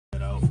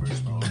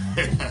first off.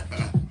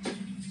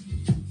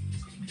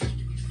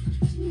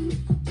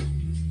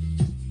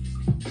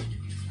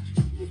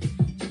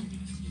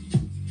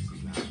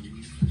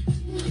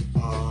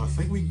 I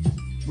think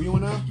we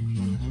on now?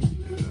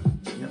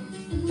 Yep.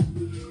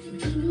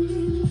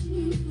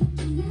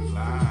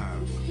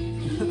 Live.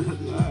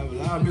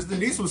 Mr.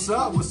 Nice, what's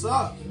up? What's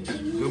up?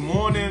 Good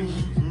morning.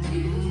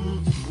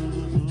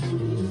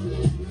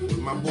 With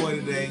my boy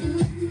today.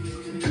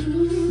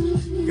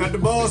 Got the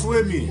boss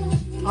with me.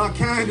 Aunt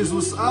Candace,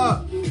 what's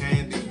up?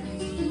 Candy.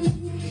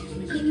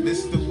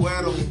 Mr.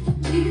 Weddle.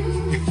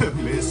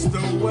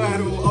 Mr.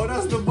 Weddle. Oh,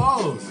 that's the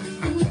boss.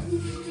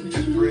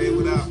 Fred,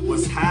 what up?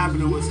 What's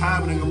happening? What's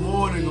happening? Good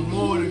morning. Good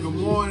morning. Good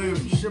morning.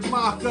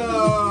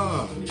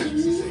 Shamaka.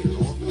 She say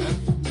north left?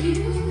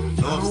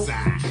 North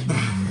side.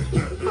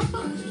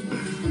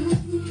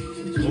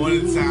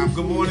 Morning time.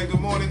 Good morning,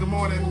 good morning, good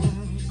morning.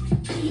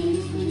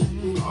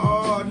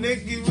 Oh,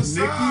 Nikki, what's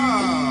up?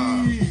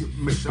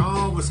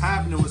 Michonne, what's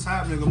happening? What's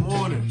happening? Good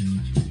morning.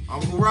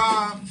 Uncle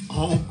Rob.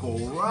 Uncle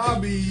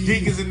Robbie.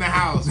 Geek is in the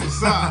house.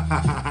 What's up?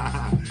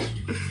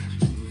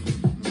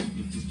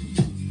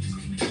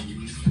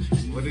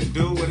 What it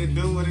do? What it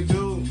do? What it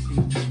do?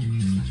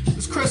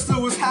 It's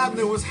Crystal. What's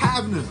happening? What's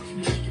happening?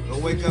 Go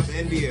wake up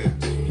India.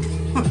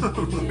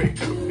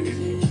 Wake up,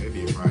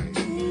 India, right?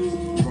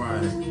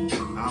 Right.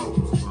 Out.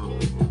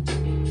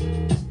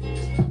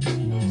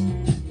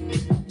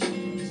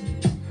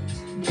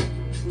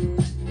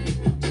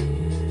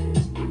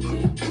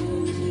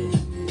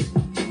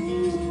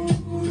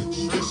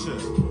 Patricia.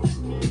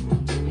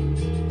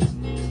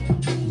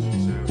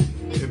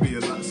 It'd be a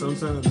lot.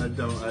 Sometimes I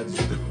don't. I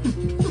just don't.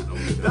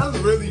 That's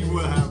really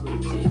what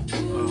happens. I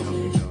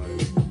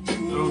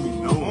don't be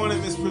Good knowing. morning,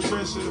 Miss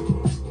Patricia.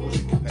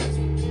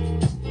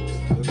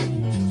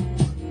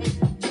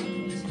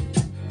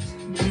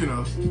 You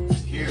know,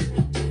 Here.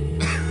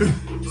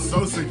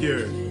 so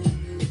secure.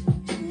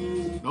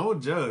 Don't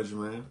judge,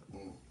 man.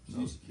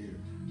 So secure.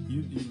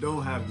 You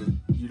don't have to.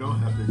 You don't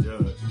have to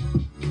judge.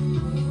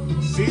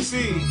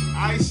 CC,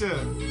 Aisha.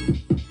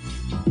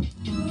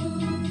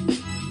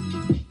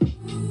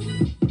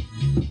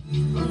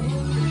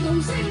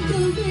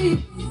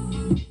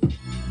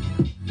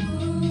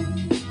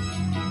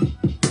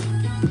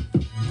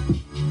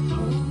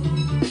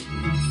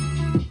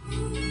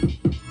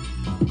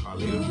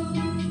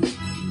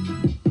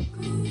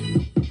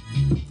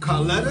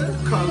 Carletta.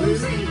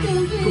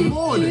 Good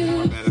morning.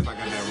 My bad if I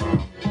got that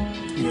wrong.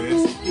 Yes.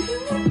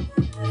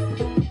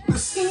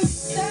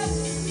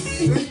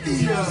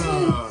 Cynthia.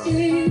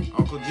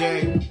 Uncle Jay.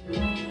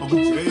 Uncle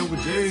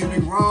Jay,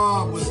 Big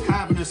Rob, what's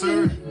happening,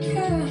 sir?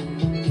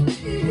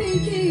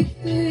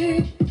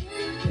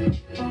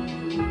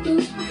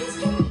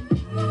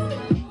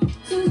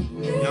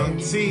 Young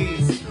T.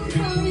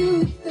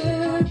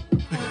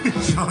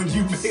 John,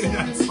 you made it. I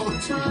told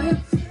you.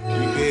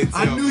 You did too. I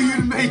knew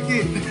you'd make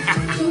it.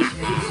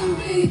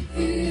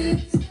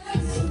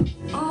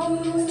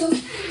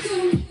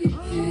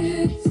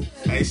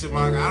 Hey,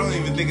 Shamaka, I don't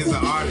even think it's an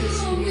artist.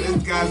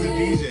 This guy's a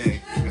DJ.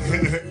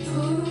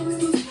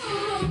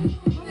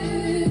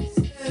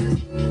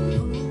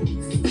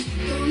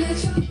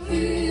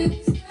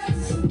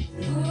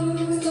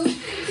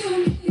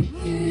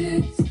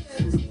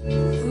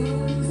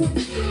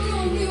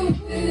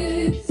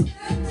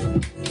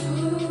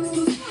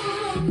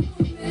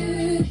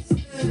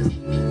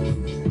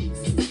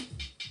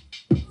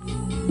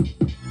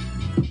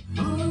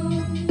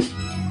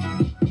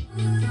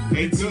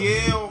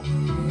 ATL.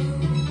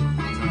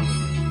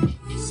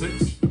 6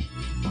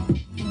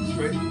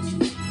 straight.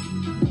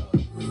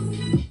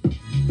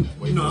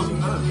 No,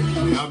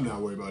 I'm not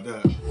worried about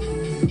that.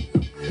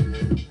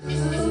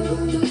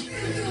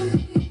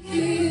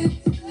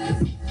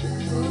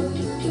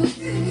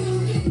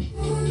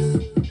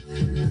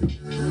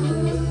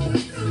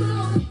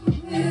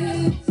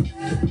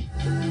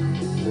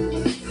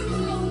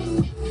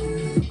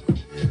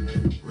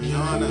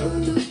 Rihanna.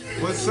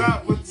 What's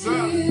up? What's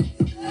up?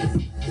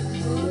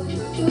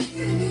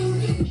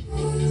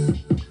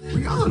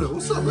 Rihanna,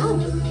 what's up, girl?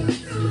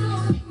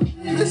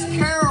 Miss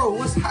Carol,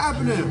 what's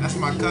happening? That's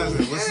my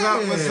cousin. What's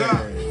up? What's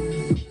up?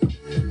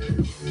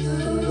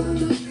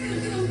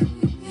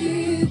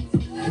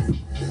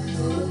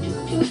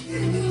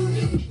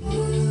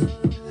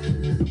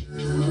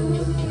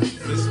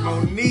 Miss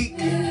Monique.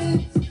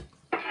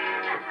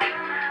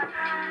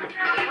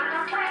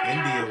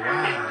 India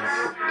Wise.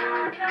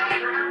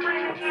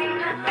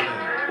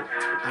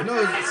 I know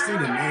I see the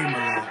name a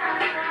lot.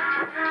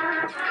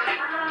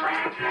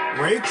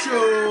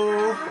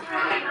 Rachel.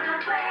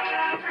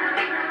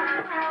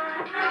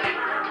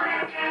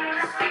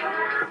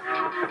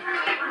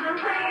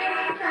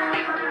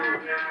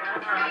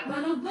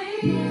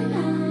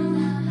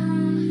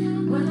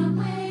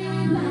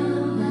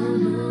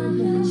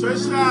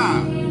 Trisha.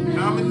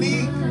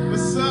 Dominique.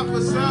 What's up?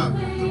 What's up?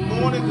 Good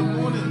morning. Good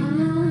morning.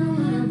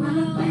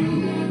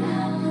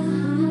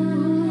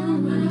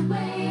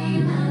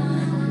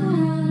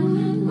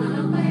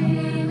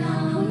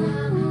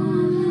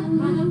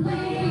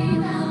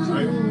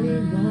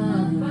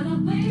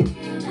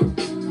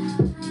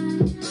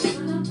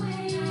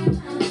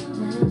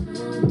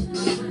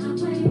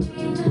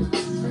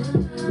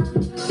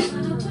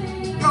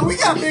 We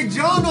got Big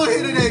John on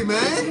here today,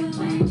 man.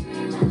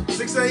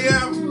 6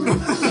 a.m.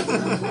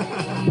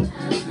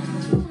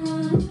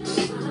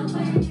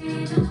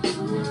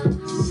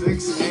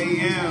 6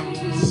 a.m.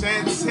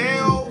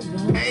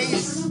 Chantel,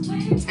 Pace,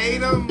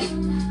 Tatum.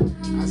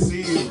 I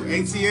see you.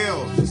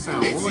 ATL. She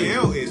sound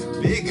ATL is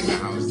big in the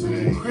house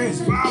today.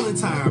 Chris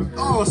Valentine.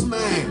 Boss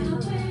man.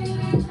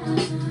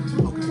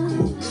 Okay,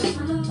 cool.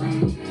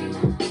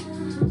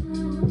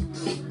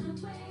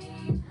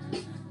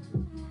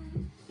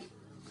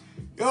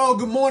 Yo,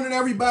 good morning,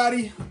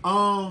 everybody.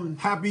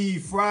 Happy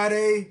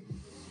Friday.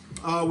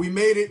 We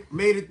made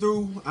it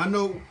through. I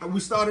know we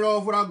started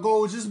off with our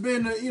goal, just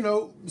been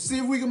to, see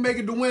if we can make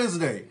it to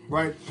Wednesday,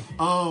 right?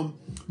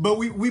 But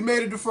we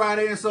made it to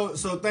Friday, and so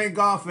thank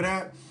God for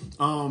that.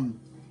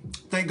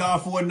 Thank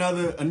God for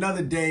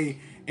another day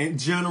in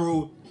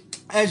general.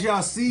 As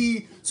y'all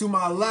see to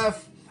my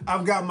left,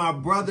 I've got my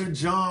brother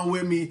John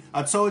with me.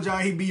 I told y'all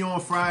he'd be on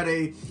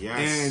Friday, yes.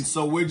 And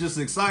so we're just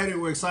excited.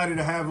 We're excited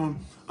to have him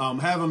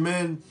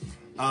in.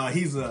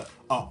 He's a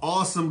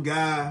awesome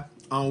guy.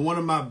 One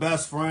of my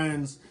best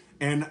friends,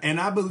 and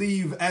I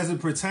believe as it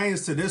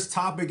pertains to this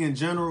topic in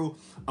general,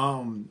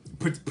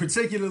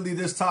 particularly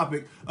this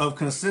topic of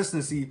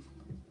consistency,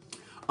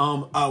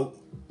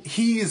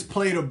 he has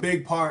played a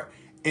big part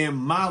in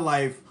my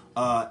life,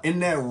 in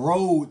that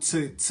road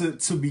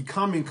to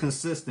becoming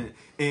consistent,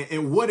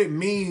 and what it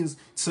means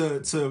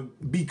to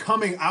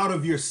becoming out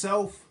of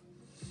yourself.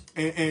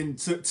 And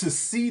to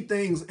see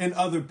things in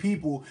other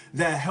people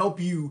that help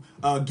you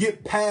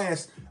get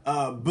past,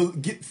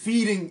 get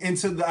feeding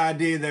into the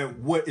idea that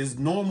what is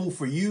normal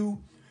for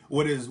you,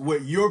 what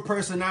your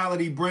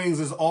personality brings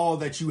is all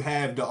that you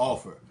have to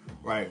offer,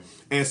 right?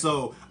 And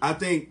so I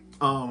think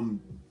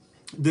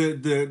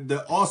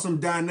the awesome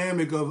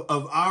dynamic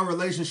of our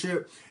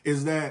relationship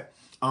is that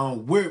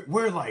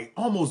we're like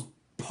almost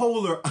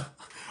polar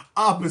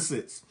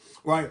opposites.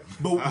 Right,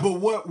 but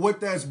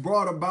what that's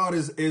brought about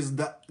is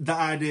the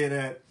idea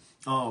that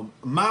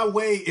my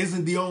way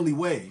isn't the only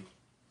way,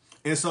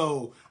 and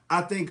so I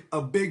think a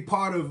big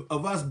part of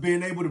us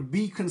being able to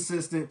be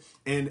consistent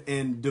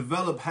and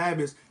develop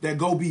habits that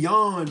go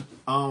beyond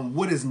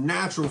what is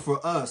natural for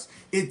us.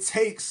 It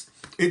takes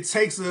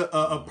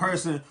a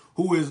person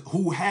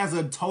who has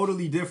a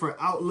totally different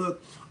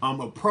outlook,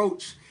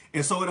 approach,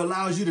 and so it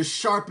allows you to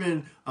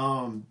sharpen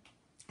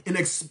and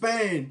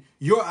expand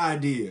your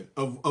idea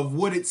of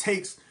what it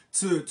takes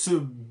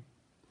to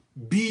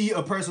be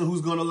a person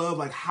who's gonna love,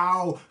 like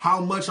how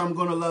much I'm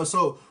gonna love.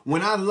 So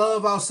when I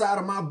love outside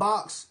of my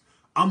box,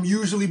 I'm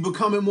usually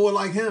becoming more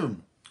like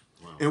him.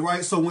 Wow. And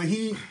right, so when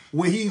he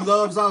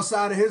loves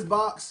outside of his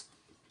box,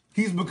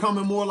 he's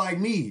becoming more like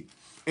me.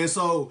 And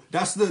so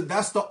that's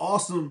the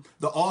awesome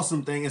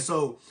thing. And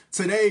so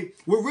today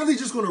we're really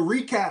just gonna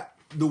recap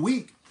the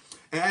week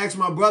and ask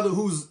my brother,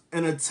 who's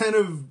an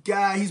attentive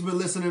guy. He's been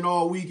listening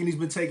all week and he's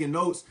been taking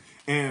notes.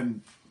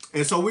 And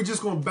so we're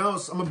just gonna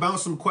bounce. I'm gonna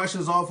bounce some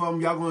questions off of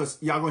him. Y'all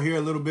gonna hear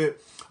a little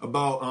bit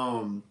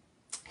about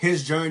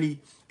his journey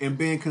and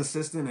being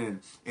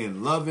consistent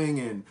and loving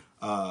and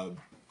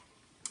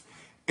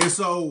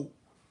so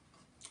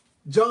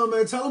John,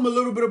 man, tell him a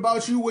little bit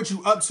about you, what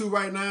you up to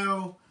right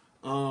now.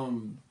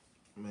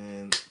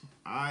 Man,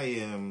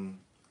 I'm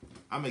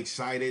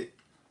excited.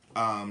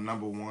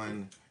 Number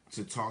one,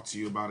 to talk to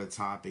you about a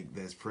topic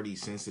that's pretty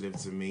sensitive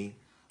to me.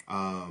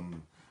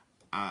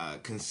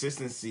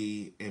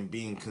 Consistency and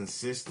being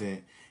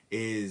consistent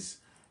is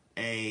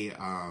a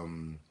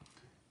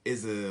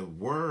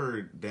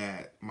word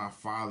that my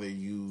father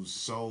used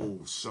so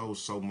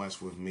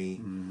much with me.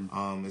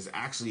 Mm-hmm. It's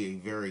actually a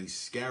very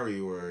scary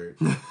word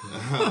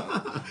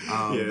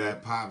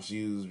that Pops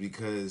used,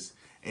 because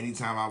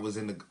anytime I was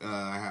in the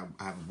I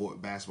have a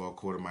basketball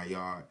court in my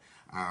yard.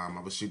 I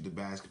would shoot the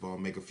basketball,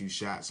 make a few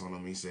shots on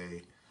him. He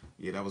say,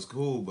 "Yeah, that was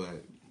cool,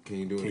 but can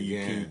you do it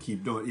again? Can you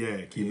keep doing?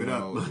 Yeah, keep it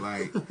up."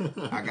 Like,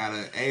 I got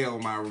an A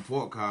on my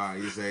report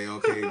card. You say,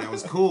 "Okay, that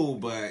was cool,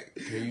 but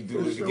can you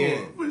do it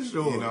again?" For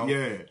sure,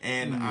 yeah.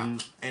 And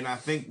I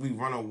think we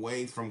run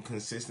away from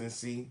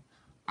consistency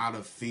out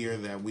of fear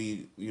that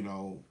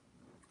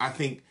I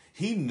think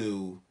he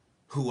knew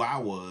who I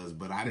was,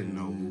 but I didn't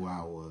know who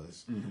I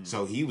was. Mm-hmm.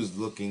 So he was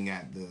looking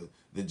at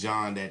the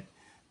John that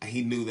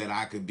he knew that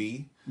I could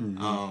be.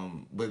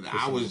 Mm-hmm. But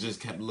I was just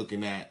kept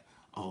looking at,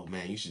 oh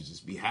man, you should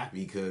just be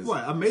happy because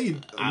I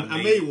made one. I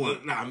made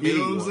one. You know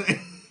what I'm saying?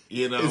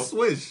 It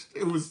switched.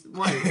 It was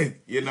right.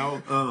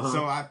 Uh-huh.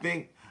 So I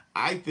think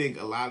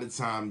a lot of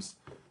times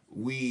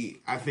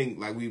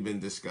like we've been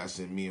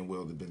discussing, me and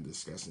Will have been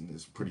discussing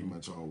this pretty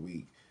much all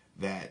week,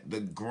 that the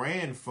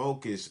grand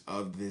focus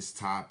of this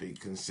topic,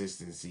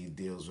 consistency,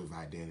 deals with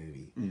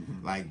identity.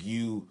 Mm-hmm. Like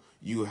you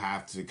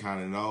have to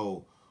kind of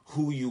know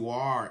who you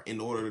are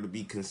in order to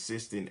be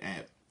consistent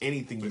at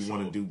anything you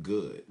want to do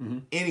good. Mm-hmm.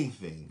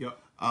 Anything. Yep.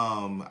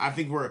 I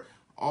think we're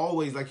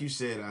always, like you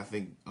said, I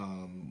think,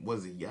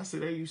 was it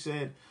yesterday you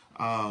said,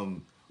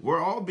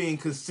 we're all being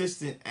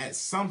consistent at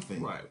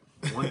something. Right.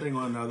 One thing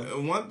or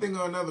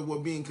another. We're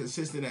being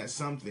consistent at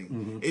something.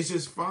 Mm-hmm. It's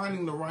just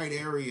finding the right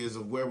areas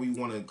of where we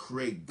want to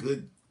create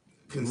good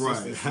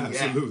consistency, right.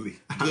 Absolutely, good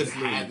absolutely.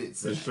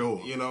 habits, for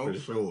sure. You know, for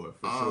sure.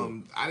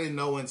 I didn't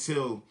know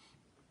until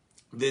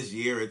this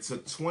year it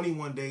took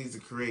 21 days to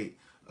create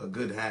a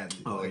good habit.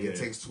 It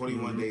takes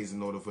 21 days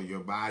in order for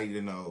your body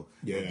to know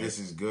that this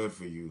is good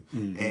for you.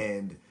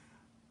 And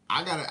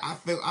I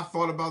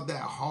thought about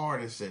that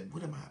hard and said,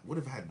 what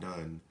have I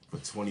done for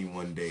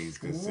 21 days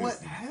consistent?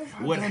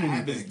 What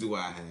habits do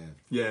I have?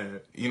 Yeah,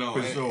 you know,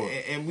 for sure.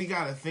 And we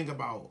got to think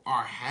about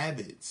our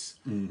habits,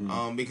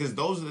 because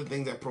those are the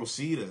things that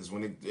proceed us.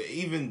 When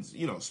even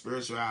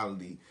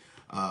spirituality,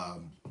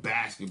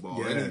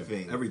 basketball,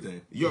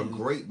 everything. You're a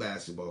great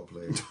basketball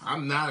player.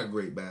 I'm not a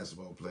great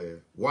basketball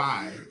player.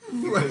 Why?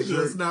 Because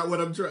that's not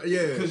what I'm trying.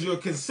 Yeah, because you're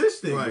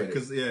consistent. Right.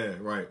 Because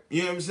right.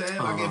 You know what I'm saying?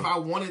 Like if I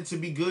wanted to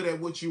be good at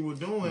what you were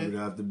doing, you would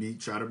have to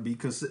try to be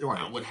consistent.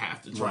 Right. I would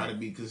have to try to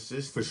be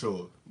consistent for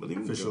sure. But let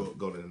me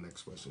go to the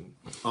next question.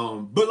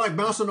 But like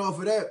bouncing off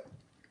of that,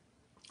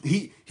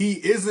 he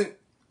isn't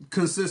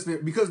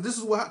consistent because this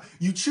is what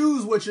you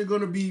choose what you're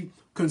going to be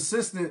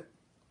consistent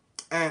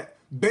at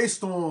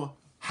based on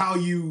how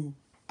you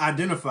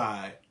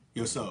identify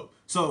yourself.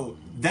 So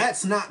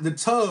that's not the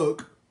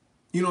tug,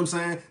 you know what I'm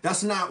saying?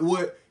 That's not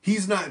what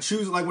he's not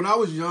choosing. Like when I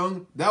was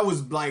young, that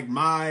was like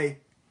my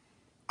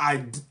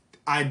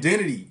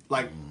identity,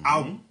 like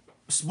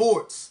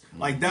sports.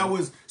 Like that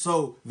was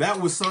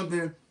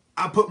something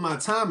I put my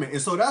time in.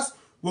 And so that's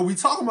what we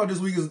talking about this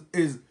week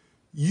is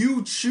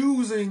you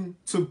choosing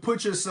to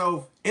put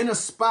yourself in a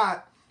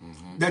spot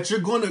that you're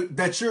going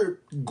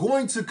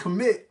to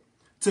commit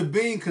to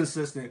being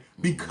consistent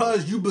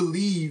because you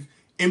believe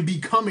in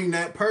becoming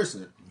that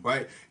person,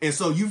 right? And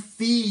so you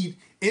feed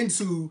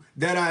into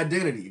that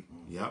identity.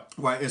 Yep.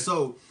 Right. And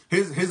so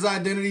his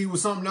identity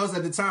was something else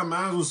at the time.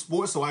 Mine was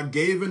sports, so I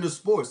gave into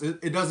sports.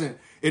 It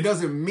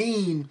doesn't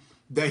mean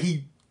that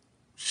he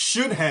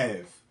should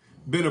have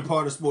been a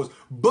part of sports.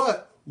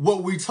 But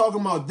what we're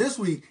talking about this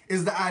week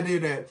is the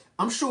idea that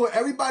I'm sure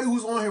everybody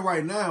who's on here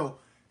right now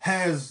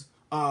has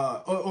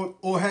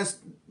or has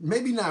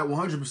maybe not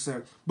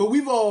 100%, but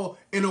we've all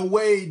in a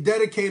way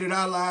dedicated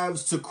our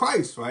lives to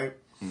Christ, right?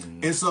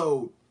 And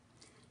so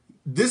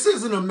this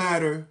isn't a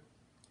matter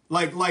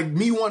like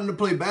me wanting to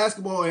play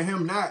basketball and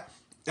him not.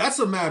 That's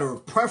a matter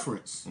of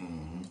preference,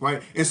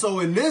 right? And so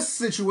in this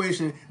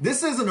situation,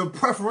 this isn't a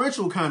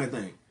preferential kind of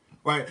thing,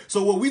 right?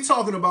 So what we're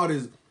talking about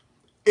is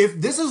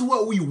if this is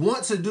what we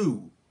want to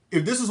do,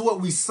 if this is what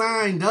we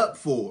signed up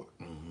for,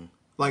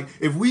 like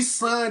if we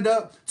signed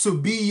up to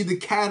be the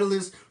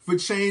catalyst for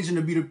change and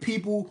to be the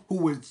people who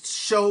would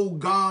show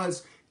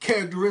God's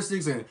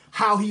characteristics and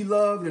how he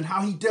loved and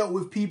how he dealt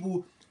with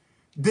people,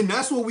 then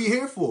that's what we're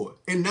here for.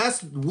 And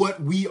that's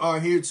what we are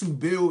here to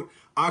build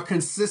our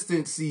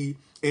consistency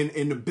and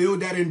to build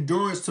that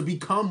endurance to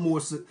become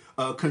more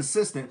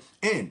consistent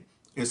in.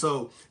 And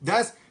so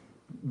that's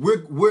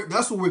what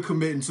we're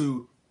committing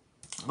to.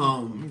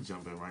 Let me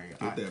jump in right here.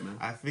 There, man.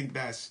 I think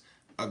that's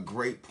a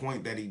great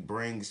point that he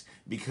brings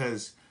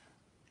because,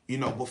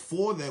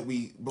 before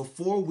we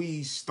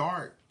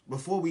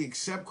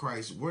accept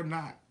Christ,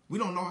 we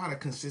don't know how to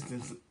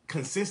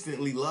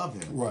consistently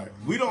love him. Right.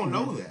 We don't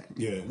know that.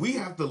 Yeah. We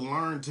have to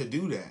learn to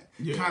do that.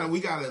 Yeah. We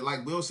gotta,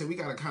 like Will said, we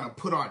gotta kind of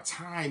put our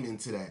time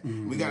into that.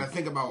 We gotta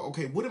think about,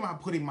 okay, what am I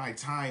putting my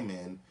time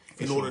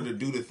in order to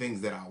do the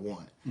things that I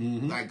want?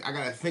 Like I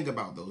gotta think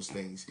about those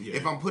things. Yeah.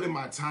 If I'm putting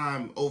my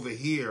time over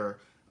here,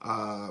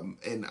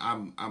 and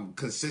I'm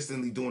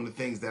consistently doing the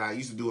things that I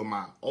used to do in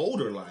my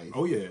older life.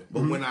 Oh yeah.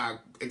 But when I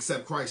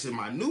accept Christ in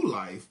my new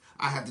life,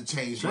 I have to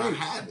change my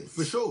habits.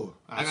 For sure.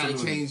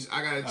 Absolutely.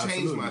 I gotta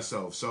change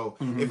myself. So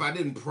if I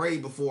didn't pray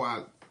before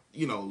I,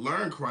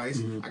 learn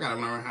Christ, I gotta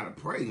learn how to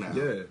pray now.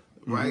 Yeah.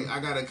 Right? I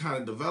gotta kind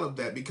of develop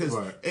that because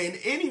in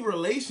any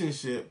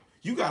relationship,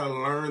 you gotta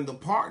learn the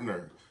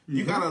partner.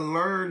 You gotta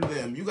learn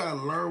them. You gotta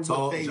learn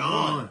what they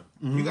want.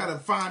 You gotta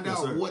find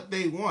out what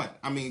they want.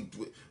 I mean,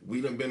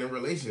 we done been in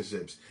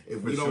relationships.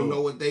 If we don't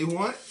know what they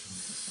want,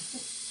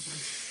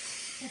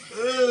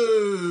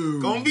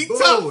 gonna be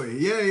tough.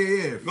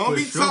 Yeah. Gonna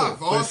be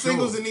tough. All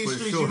singles in these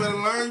streets, you better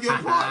learn your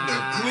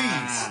partner,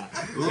 please.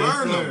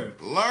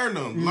 Learn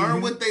them.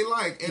 Learn what they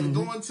like, and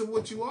go into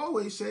what you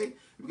always say.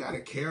 You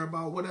gotta care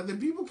about what other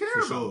people care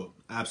about. Sure,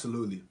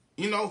 absolutely.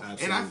 And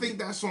I think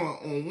that's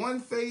on one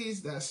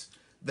phase. That's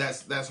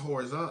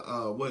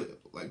horizontal. What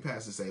like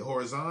pastors say,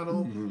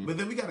 horizontal. But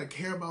then we gotta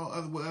care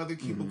about what other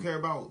people care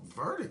about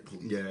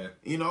vertically. Yeah.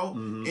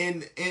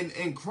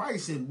 And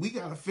Christ, and we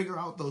gotta figure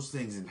out those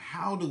things. And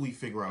how do we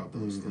figure out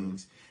those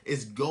things?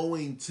 It's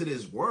going to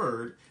this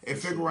word and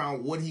figure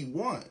out what he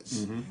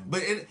wants.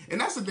 But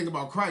and that's the thing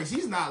about Christ.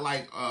 He's not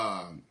like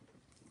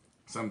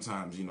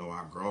sometimes,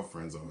 our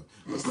girlfriends or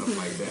stuff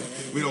like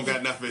that. We don't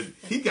got nothing.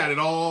 He got it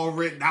all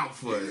written out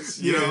for us,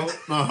 you know?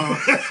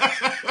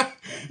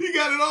 He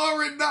got it all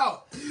written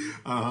out.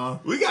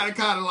 We got to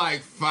kind of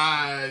like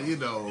find,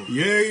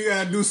 Yeah, you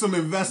got to do some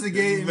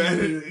investigating. A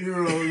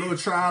little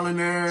trial and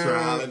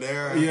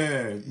error.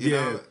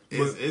 Yeah.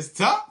 It's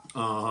tough.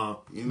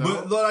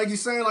 But like you're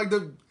saying, like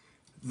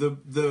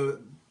the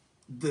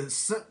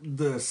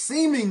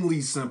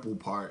seemingly simple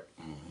part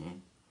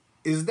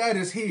is that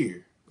it's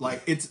here.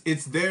 Like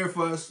it's there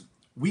for us.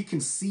 We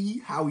can see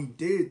how he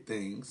did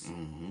things,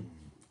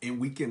 and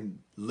we can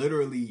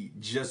literally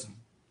just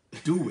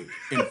do it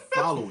and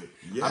follow it.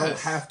 Yes. I don't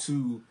have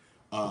to.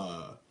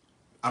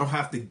 I don't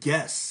have to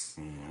guess.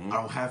 I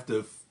don't have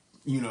to.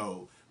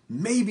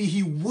 Maybe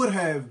he would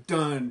have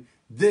done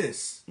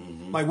this.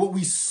 Like what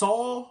we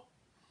saw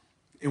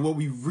and what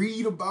we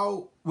read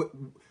about,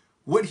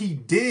 what he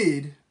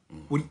did,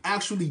 what he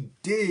actually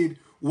did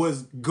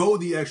was go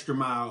the extra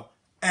mile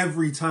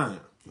every time,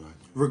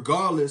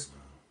 regardless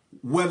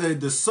whether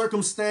the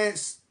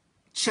circumstance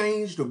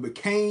changed or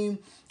became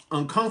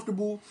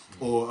uncomfortable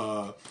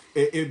or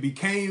it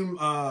became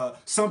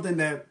something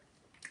that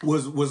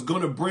was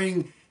going to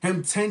bring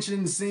him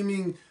tension,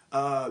 seeming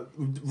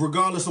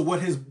regardless of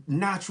what his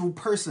natural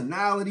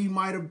personality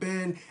might have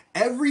been.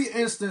 Every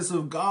instance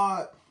of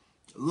God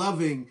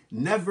loving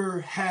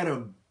never had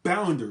a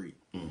boundary.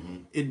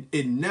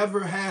 It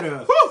never had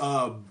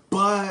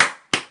but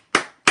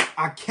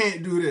I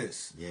can't do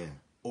this. Yeah.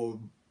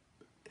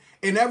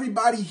 And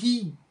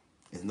everybody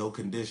there's no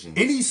condition.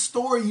 Any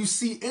story you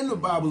see in the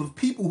Bible of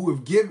people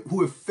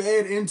who have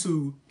fed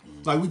into,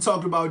 like we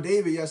talked about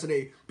David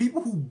yesterday,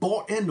 people who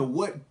bought into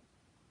what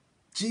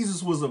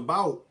Jesus was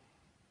about,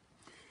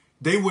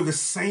 they were the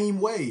same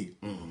way.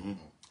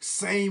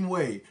 Same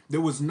way.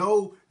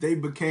 They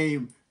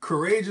became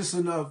courageous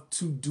enough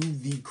to do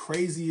the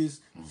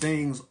craziest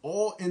things,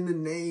 all in the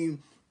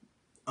name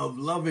of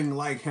loving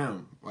like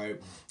him,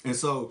 right? And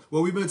so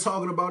what we've been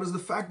talking about is the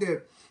fact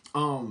that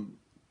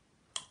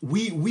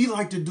we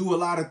like to do a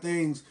lot of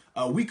things.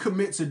 We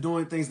commit to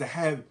doing things that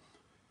have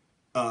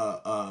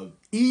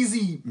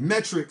easy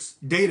metrics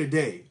day to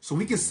day, so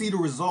we can see the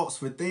results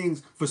for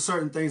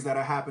certain things that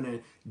are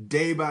happening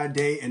day by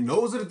day, and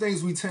those are the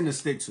things we tend to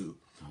stick to.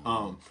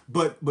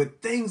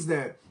 But things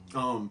that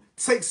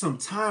take some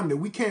time that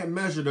we can't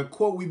measure. The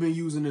quote we've been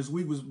using this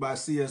week was by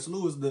C.S.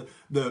 Lewis.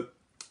 The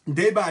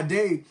day by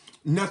day,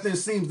 nothing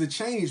seems to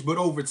change, but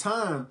over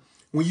time,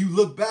 when you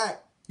look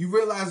back, you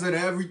realize that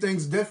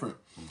everything's different,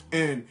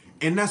 and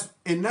that's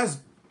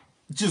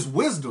just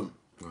wisdom.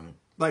 Right.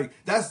 Like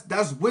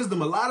that's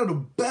wisdom. A lot of the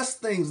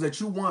best things that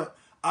you want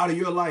out of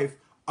your life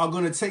are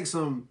gonna take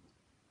some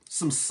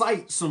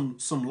sight, some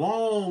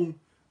long,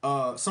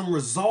 some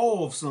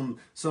resolve, some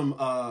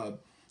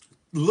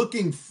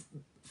looking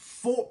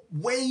for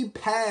way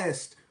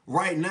past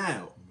right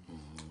now.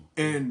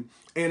 And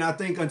I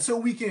think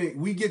until we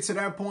get to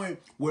that point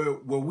where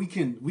we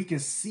can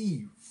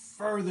see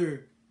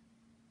further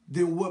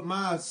than what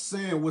my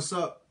saying what's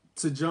up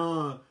to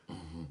John,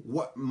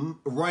 what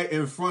right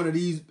in front of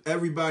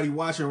everybody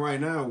watching right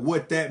now,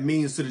 what that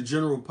means to the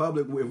general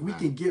public. If we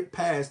can get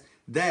past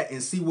that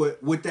and see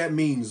what that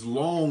means,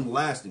 long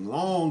lasting,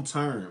 long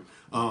term,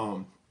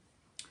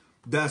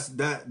 that's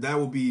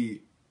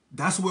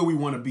where we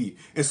want to be.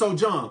 And so,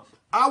 John,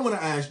 I want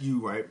to ask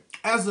you, right,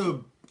 as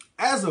a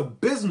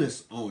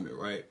business owner,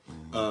 right,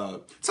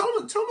 tell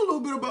me a little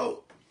bit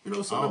about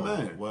Son of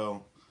Man.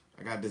 Well,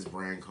 I got this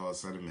brand called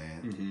Son of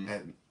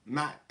Man.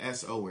 Not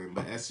S-O-N,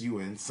 but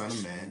S-U-N, Son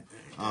of Man.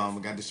 I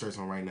got the shirts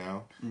on right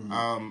now.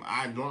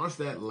 I launched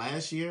that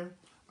last year,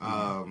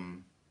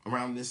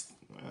 around this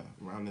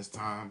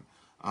time.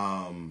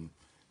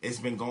 It's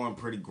been going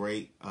pretty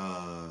great.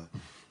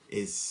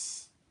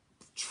 It's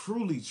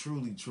truly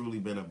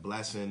been a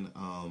blessing.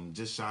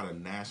 Just shot a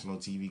national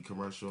TV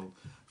commercial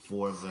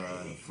for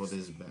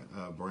this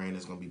brand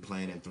that's going to be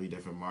playing in 3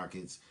 different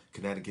markets: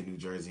 Connecticut, New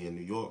Jersey, and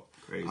New York.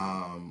 Crazy.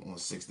 On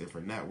 6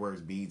 different networks: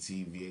 BET,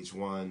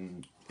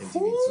 VH1,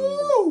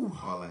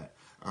 MTV2, all that.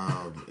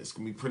 It's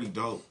gonna be pretty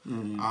dope.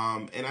 And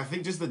I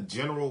think just the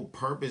general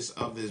purpose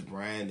of this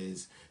brand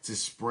is to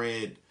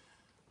spread,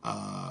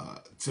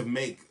 to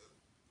make.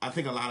 I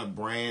think a lot of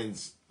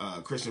brands,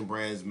 Christian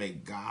brands,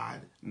 make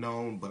God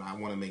known, but I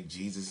want to make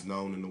Jesus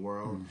known in the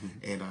world.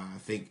 And I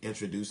think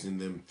introducing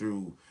them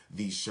through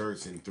these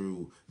shirts and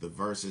through the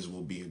verses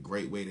will be a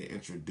great way to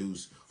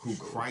introduce who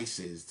Christ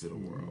is to the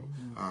world.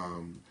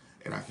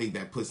 And I think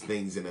that puts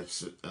things in a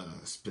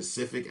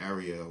specific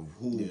area of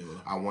who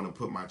I want to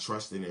put my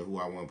trust in and who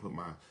I want to put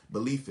my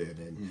belief in.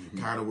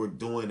 And kind of we're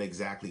doing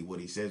exactly what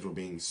he says. We're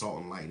being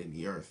salt and light in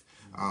the earth.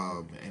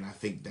 And I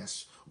think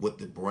that's what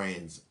the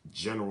brand's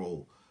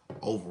general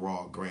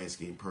overall grand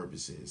scheme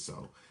purpose is.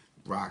 So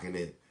rocking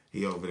it.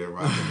 He over there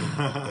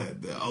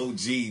rocking the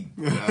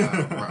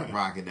OG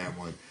rocking that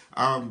one.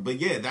 But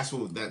yeah, that's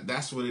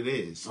what it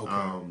is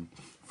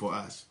for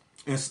us.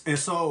 And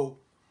so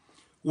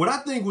what I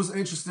think was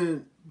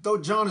interesting, though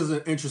John is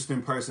an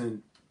interesting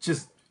person,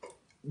 just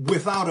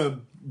without a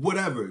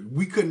whatever,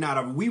 we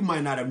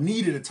might not have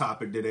needed a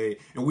topic today,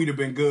 and we'd have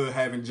been good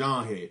having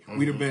John here.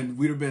 We'd have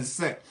been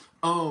set.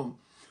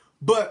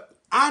 But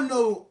I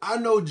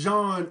know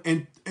John,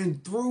 and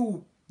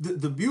through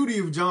the beauty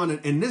of John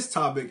and this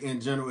topic in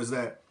general is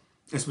that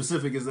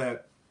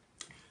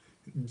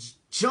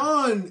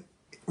John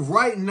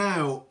right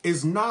now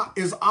is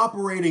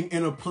operating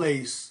in a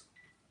place,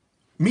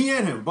 me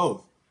and him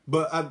both,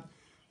 but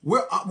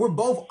we're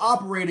both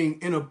operating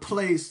in a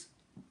place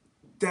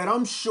that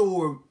I'm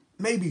sure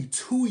maybe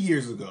 2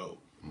 years ago,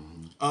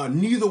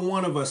 neither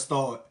one of us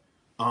thought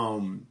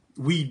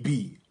we'd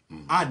be.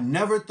 I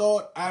never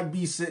thought I'd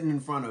be sitting in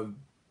front of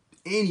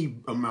any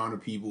amount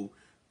of people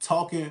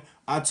talking.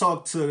 I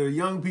talked to the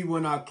young people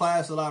in our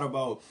class a lot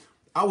about,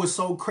 I was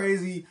so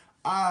crazy,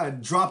 I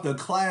dropped a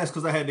class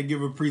because I had to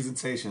give a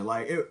presentation.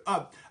 Like,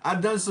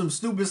 I've done some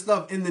stupid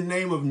stuff in the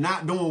name of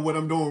not doing what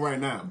I'm doing right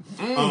now.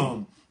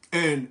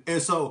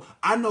 And so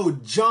I know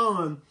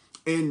John,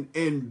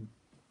 and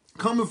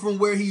coming from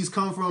where he's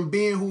come from,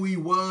 being who he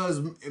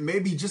was,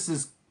 maybe just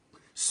as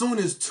soon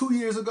as 2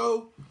 years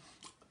ago,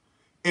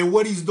 and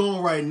what he's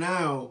doing right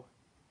now,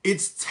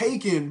 it's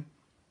taken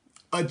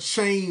a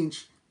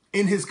change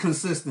in his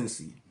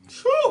consistency.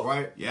 Whew.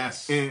 Right?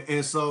 Yes.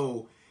 And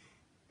so,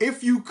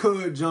 if you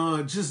could,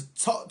 John,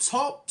 just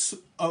talk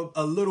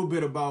a little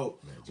bit about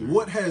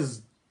what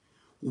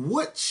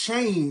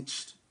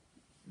changed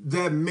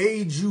that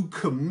made you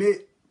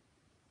commit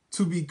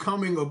to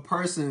becoming a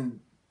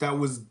person that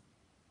was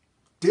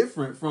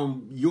different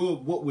from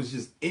what was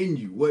just in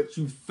you, what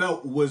you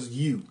felt was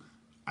you.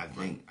 I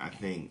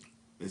think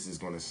this is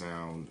going to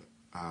sound.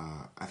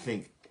 I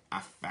think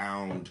I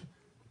found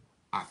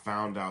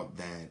out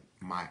that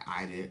my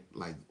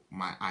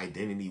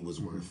identity was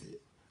worth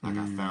it. Like,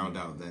 I found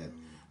out that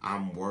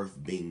I'm worth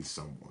being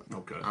someone.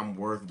 Okay. I'm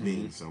worth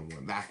being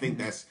someone. I think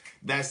that's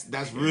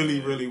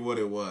really what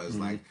it was.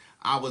 Like,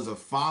 I was a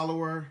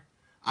follower.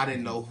 I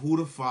didn't know who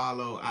to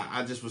follow.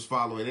 I just was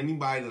following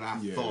anybody that I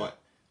thought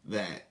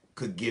that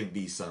could give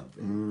me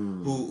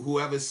something.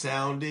 Whoever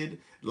sounded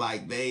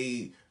like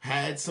they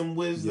had some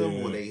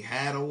wisdom or they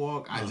had a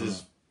walk, I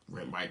just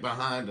went right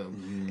behind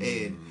them.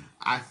 And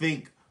I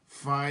think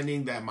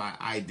finding that my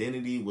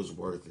identity was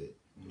worth it.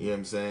 You know what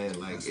I'm saying?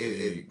 Like,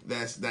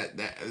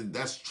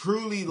 that's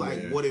truly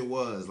like what it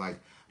was. Like,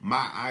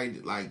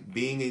 like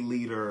being a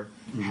leader,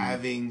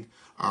 having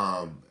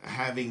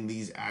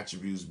these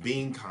attributes,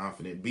 being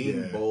confident,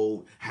 being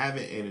bold,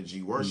 having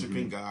energy,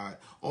 worshiping God,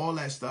 all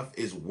that stuff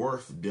is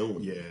worth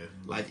doing. Yeah.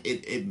 Like,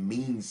 it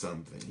means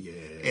something.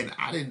 Yeah. And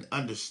I didn't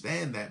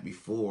understand that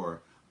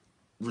before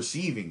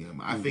receiving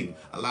him. I think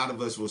a lot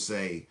of us will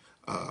say,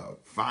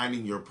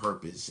 finding your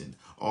purpose and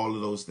all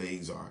of those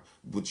things are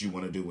what you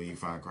want to do when you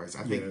find Christ.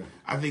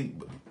 I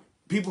think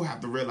people have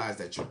to realize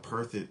that your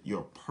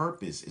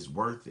purpose is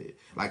worth it.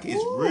 Like,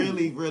 it's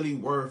really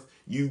worth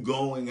you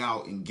going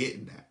out and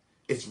getting that.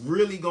 It's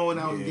really going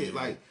out and get,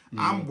 like,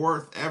 I'm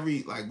worth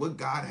like, what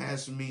God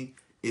has for me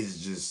is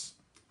just,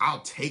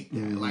 I'll take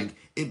that. Like,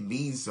 it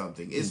means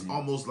something. It's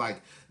almost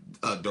like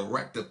a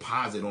direct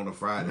deposit on a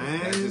Friday.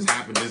 That just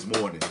happened this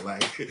morning.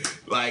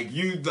 Like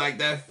you, like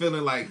that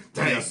feeling like,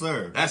 dang, yes,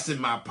 sir. That's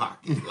in my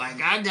pocket.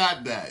 Like, I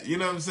got that. You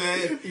know what I'm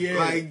saying?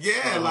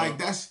 Like,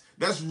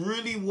 that's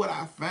really what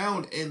I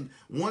found. And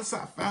once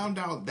I found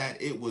out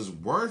that it was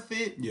worth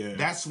it,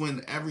 that's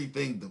when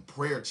everything, the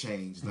prayer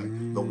changed,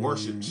 like the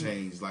worship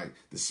changed, like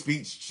the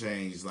speech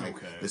changed, like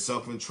the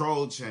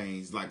self-control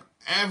changed, like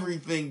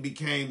everything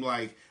became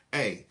like,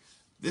 hey,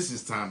 this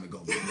is time to go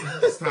get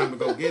it. It's time to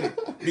go get it.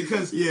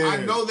 Because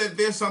I know that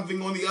there's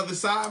something on the other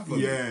side for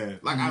me.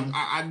 Like,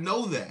 I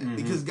know that.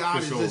 Because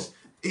God is just,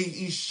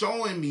 he's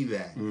showing me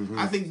that.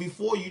 I think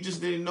before, you just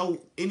didn't know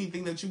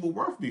anything that you were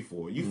worth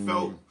before. You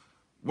felt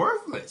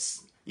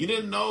worthless. You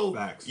didn't know.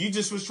 Facts. You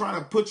just was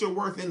trying to put your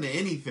worth into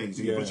anything.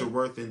 So you put your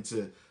worth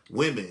into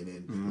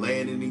women and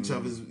laying in each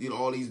other's,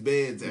 all these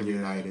beds every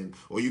night,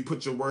 or you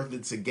put your worth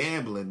into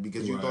gambling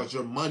because you thought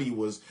your money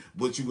was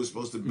what you were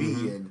supposed to be,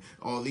 and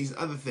all these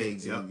other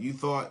things. You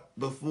thought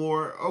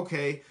before,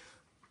 okay,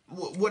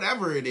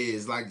 whatever it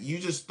is, like, you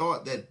just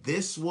thought that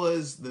this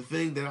was the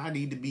thing that I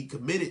need to be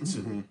committed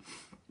to.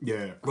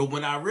 But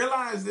when I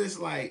realized this,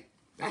 like,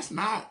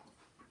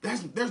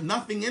 there's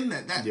nothing in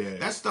that.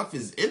 That stuff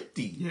is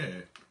empty.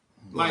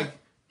 Like,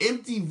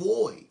 empty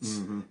voids.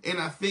 And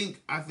I think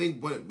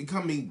what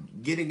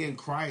getting in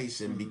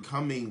Christ and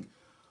becoming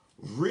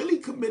really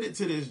committed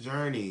to this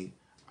journey,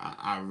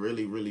 I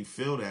really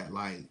feel that,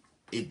 like,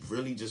 it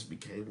really just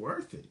became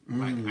worth it.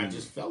 Like, I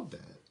just felt that.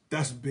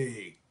 That's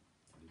big.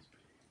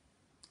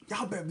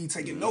 Y'all better be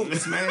taking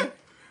notes, man.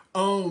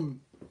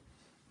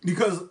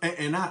 Because,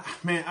 and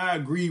I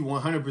agree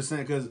 100%,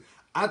 because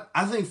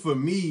I think for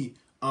me,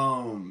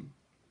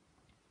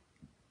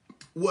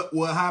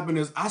 what happened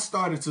is I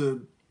started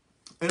to,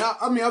 and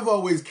I mean, I've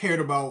always cared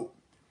about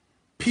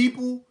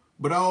people,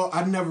 but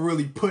I never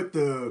really put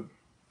the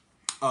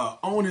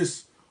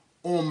onus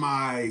on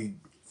my.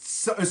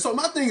 So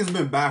my thing has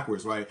been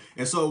backwards, right?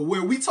 And so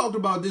where we talked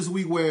about this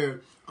week,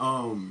 where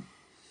a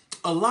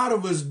lot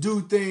of us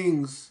do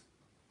things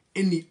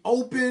in the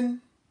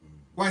open,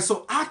 right?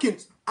 So I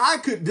could.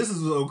 This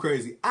is so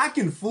crazy. I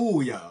can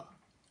fool y'all.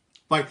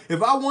 Like,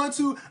 if I want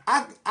to,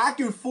 I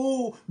can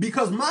fool,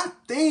 because my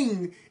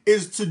thing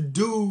is to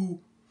do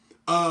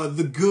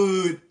the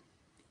good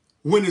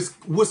when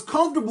what's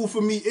comfortable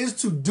for me is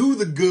to do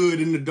the good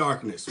in the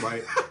darkness,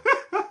 right?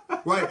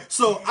 Right.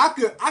 So I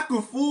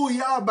could fool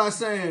y'all by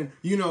saying,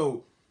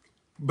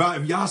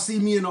 but if y'all see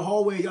me in the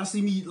hallway, y'all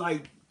see me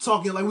like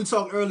talking like we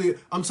talked earlier.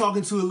 I'm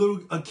talking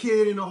to a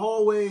kid in the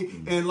hallway,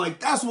 and like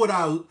that's what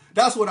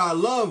I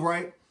love,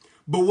 right?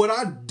 But what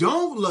I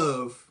don't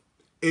love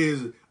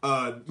is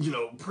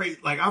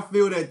like I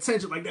feel that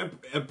tension, like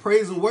that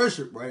praise and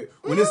worship, right?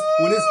 When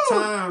it's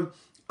time,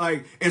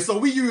 like, and so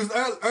we used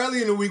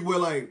early in the week where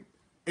like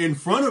in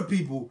front of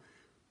people,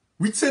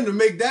 we tend to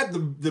make that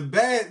the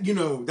bad,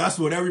 that's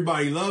what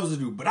everybody loves to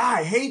do. But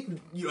I hate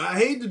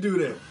to do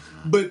that.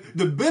 But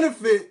the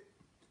benefit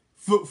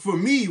for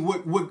me,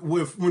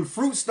 when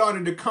fruit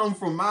started to come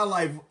from my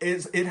life,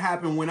 it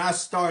happened when I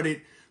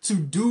started to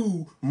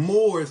do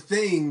more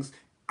things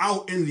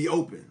out in the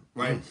open,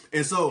 right?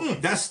 And so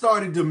that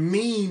started to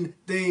mean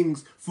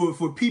things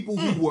for people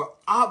who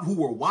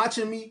were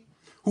watching me,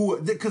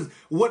 because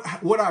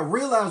what I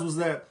realized was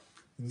that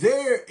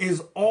there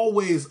is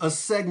always a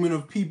segment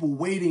of people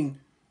waiting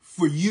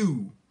for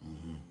you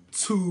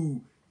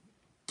to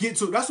get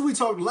to. That's what we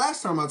talked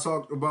last time. I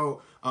talked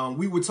about.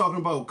 We were talking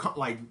about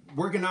like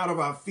working out of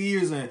our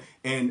fears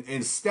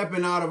and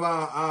stepping out of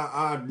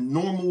our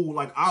normal,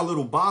 like our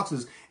little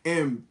boxes.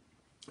 And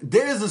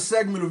there's a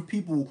segment of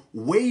people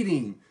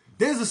waiting.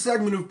 There's a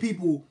segment of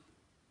people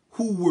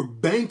who were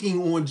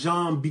banking on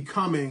John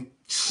becoming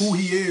who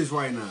he is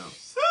right now.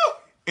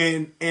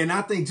 And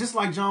I think just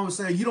like John was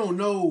saying, you don't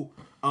know,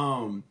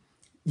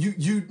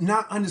 you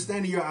not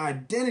understanding your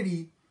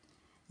identity,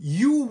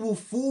 you will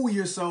fool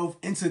yourself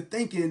into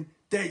thinking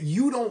that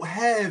you don't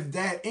have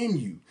that in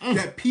you.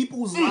 That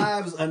people's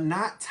lives are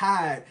not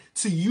tied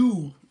to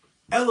you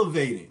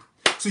elevating,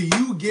 to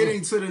you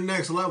getting to the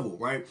next level,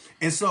 right?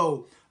 And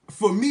so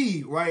for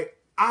me, right,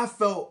 I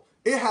felt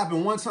it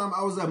happened one time.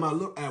 I was at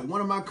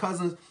one of my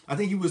cousins. I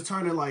think he was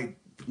turning like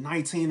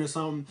 19 or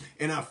something,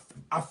 and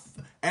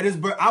at his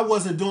birth, I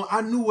wasn't doing.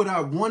 I knew what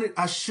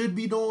I should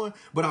be doing,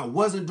 but I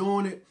wasn't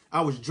doing it.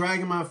 I was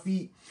dragging my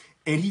feet,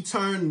 and he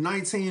turned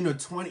 19 or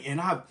 20,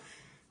 and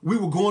we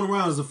were going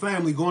around as a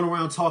family, going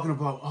around talking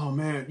about, oh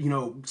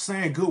man,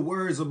 saying good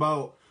words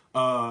about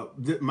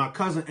my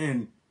cousin,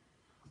 and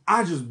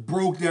I just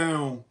broke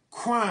down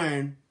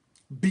crying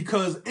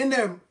because in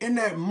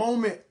that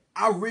moment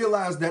I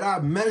realized that I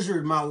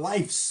measured my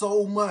life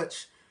so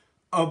much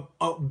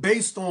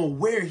based on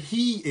where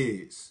he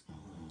is,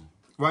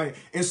 right?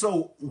 And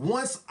so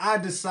once I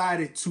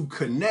decided to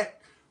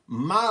connect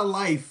my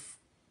life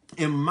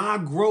and my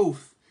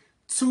growth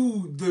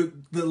to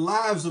the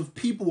lives of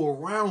people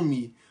around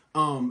me,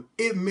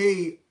 it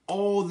made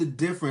all the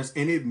difference,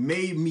 and it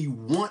made me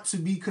want to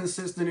be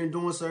consistent in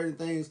doing certain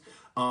things.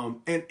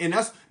 And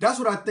that's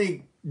what I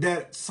think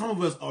that some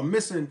of us are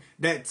missing,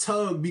 that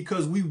tug,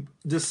 because we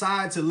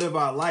decide to live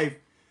our life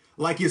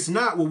like it's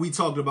not what we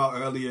talked about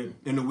earlier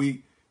in the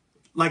week.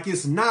 Like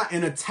it's not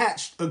an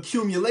attached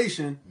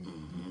accumulation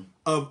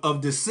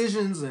of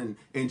decisions and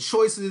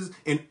choices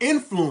and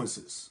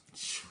influences,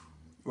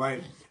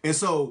 right? And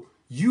so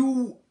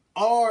you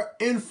are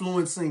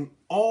influencing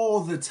all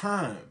the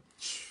time.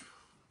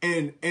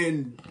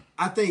 And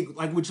I think,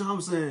 like what John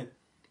was saying,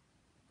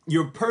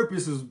 your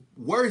purpose is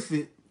worth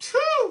it.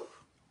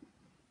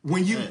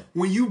 When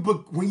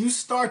you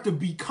start to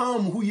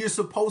become who you're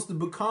supposed to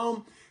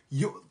become,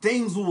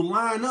 things will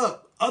line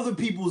up. Other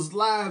people's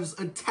lives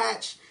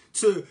attached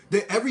to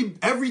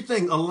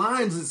everything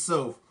aligns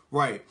itself,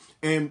 right?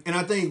 And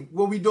I think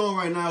what we're doing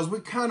right now is we're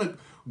kind of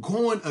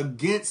going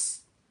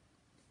against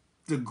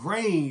the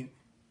grain,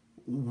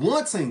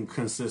 wanting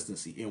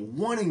consistency and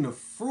wanting the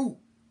fruit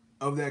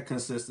of that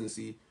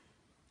consistency,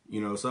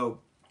 So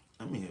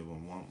let me hit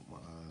one.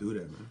 Do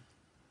that, man.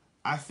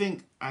 I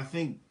think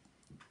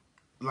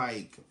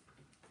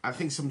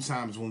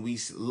sometimes when we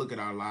look at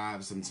our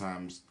lives,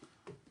 sometimes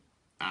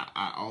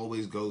I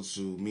always go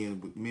to me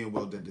and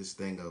Will did this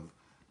thing of,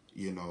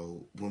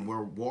 when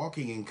we're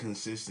walking in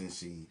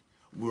consistency,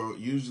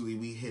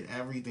 we hit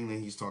everything that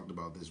he's talked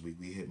about this week.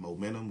 We hit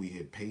momentum, we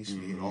hit pace,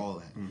 we hit all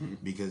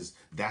that, because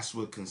that's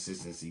what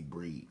consistency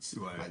breeds.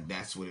 Right. Like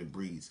that's what it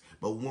breeds.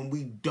 But when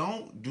we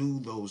don't do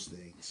those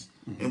things,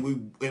 and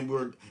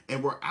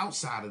we're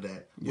outside of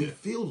that, we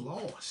feel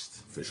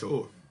lost. For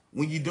sure.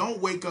 When you don't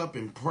wake up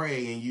and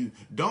pray, and you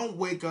don't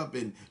wake up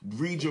and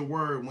read your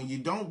word, when you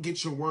don't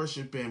get your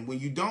worship in, when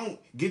you don't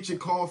get your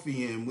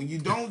coffee in, when you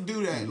don't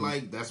do that,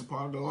 like that's a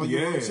part of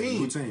your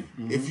routine.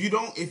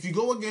 If you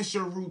go against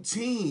your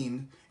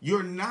routine,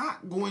 you're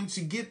not going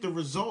to get the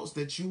results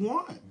that you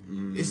want.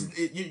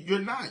 You're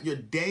not. Your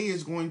day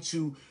is going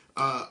to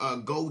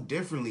go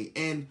differently.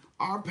 And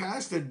our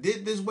pastor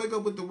did this wake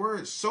up with the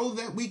word so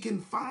that we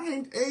can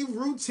find a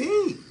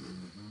routine.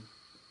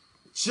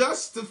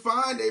 Just to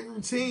find a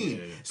routine.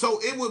 Yeah. So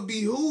it would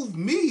behoove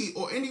me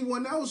or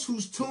anyone else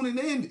who's tuning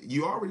in.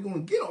 You already gonna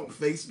get on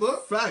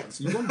Facebook.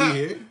 Facts. You're gonna be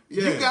here.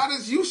 Yeah.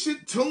 You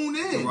should tune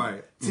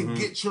in to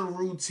get your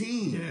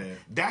routine. Yeah.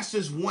 That's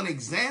just one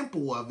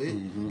example of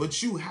it.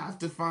 But you have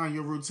to find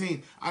your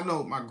routine. I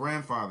know my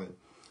grandfather,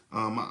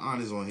 my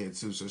aunt is on here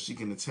too, so she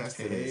can attest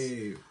to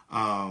this.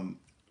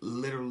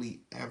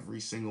 Literally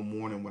every single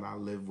morning when I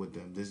lived with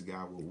them, this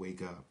guy would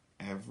wake up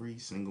every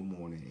single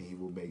morning, and he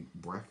would make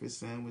breakfast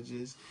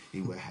sandwiches.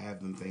 He would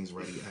have them things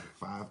ready at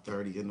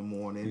 5:30 in the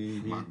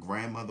morning. My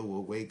grandmother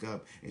would wake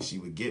up and she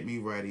would get me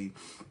ready.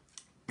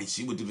 And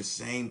she would do the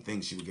same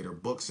thing. She would get her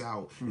books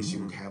out, and she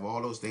would have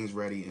all those things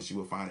ready, and she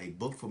would find a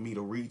book for me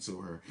to read to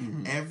her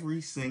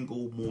every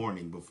single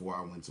morning before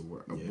I went to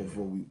work.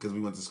 Because we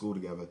went to school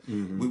together.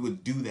 We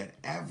would do that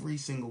every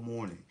single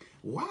morning.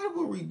 Why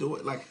would we do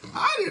it? Like,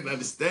 I didn't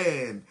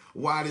understand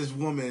why this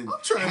woman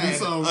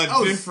had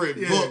a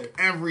different book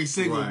every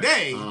single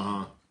day.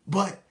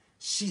 But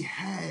she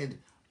had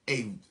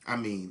and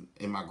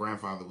my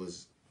grandfather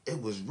it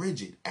was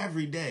rigid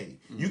every day.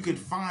 You could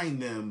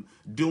find them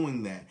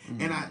doing that.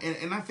 And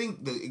I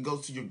think that it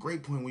goes to your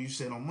great point when you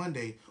said on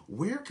Monday,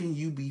 where can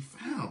you be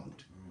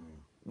found?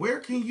 Where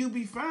can you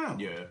be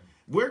found? Yeah.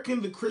 Where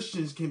can the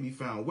Christians can be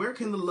found? Where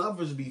can the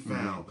lovers be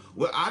found?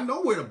 Well, I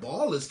know where the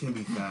ballers can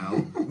be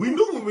found. We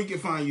knew where we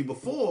could find you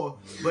before,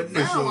 but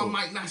now I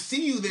might not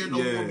see you there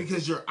no more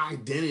because your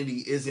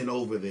identity isn't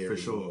over there. For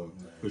sure.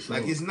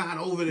 Like, it's not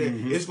over there.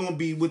 It's going to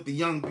be with the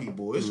young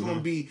people. It's going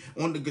to be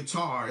on the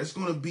guitar. It's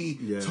going to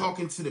be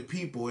talking to the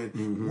people.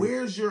 And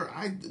where's your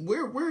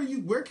where are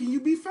you? Where can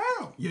you be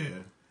found? Yeah.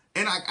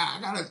 And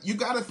you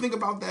gotta think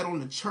about that on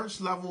the church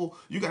level.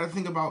 You gotta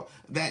think about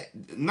that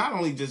not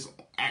only just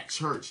at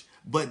church,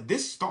 but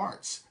this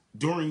starts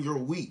during your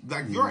week.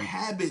 Like your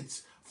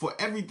habits for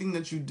everything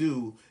that you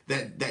do,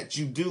 that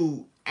you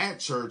do at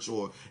church,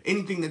 or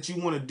anything that you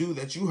want to do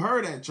that you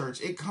heard at church,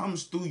 it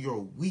comes through your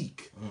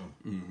week.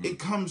 It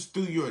comes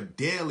through your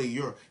daily,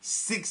 your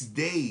 6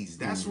 days.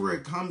 That's where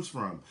it comes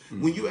from.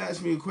 When you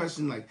ask me a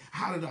question like,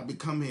 how did I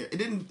become here? It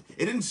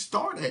didn't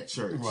start at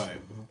church.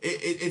 Right.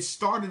 It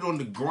started on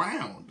the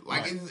ground.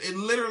 Like it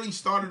literally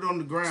started on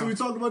the ground. So we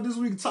talked about this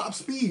week top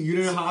speed. You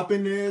didn't hop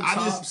in there,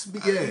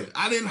 speed. Yeah.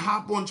 I didn't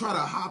try to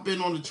hop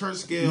in on the church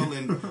scale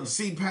and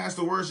see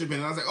pastor worship,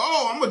 and I was like,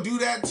 oh, I'm gonna do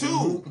that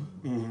too.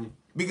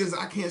 Because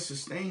I can't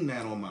sustain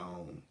that on my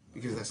own.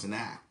 Because that's an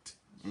act.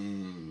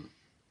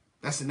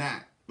 That's an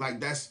act.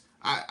 Like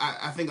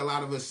I think a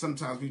lot of us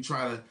sometimes we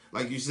try to,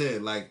 like you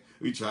said,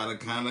 we try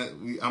to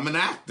I'm an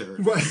actor.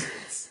 Right.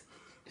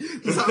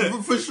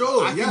 For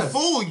sure. I can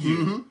fool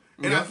you.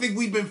 And I think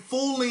we've been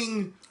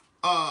fooling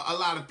a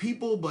lot of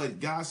people, but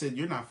God said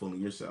you're not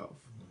fooling yourself.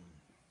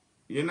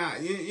 You're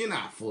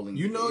not fooling.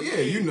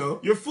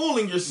 You're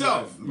fooling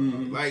yourself.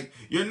 Like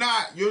you're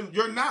not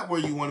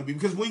where you want to be,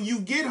 because when you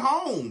get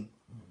home,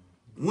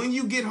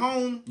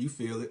 you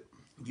feel it.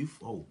 You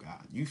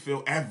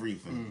feel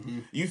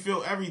everything. You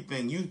feel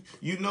everything.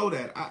 You know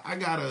that. I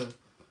got a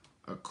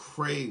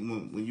crazy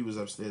when you was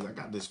upstairs. I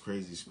got this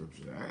crazy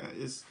scripture.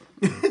 It's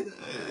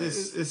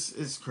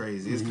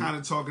crazy. It's kind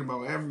of talking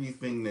about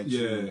everything that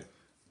you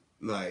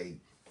like.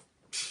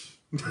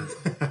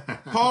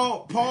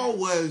 Paul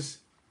was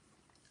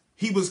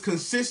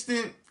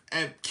consistent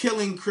at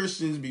killing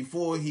Christians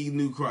before he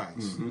knew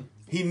Christ.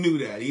 He knew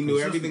that. He knew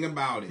everything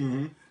about it.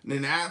 And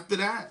then after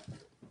that,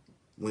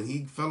 when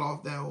he fell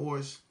off that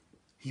horse,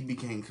 he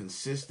became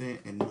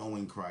consistent in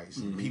knowing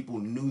Christ. People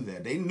knew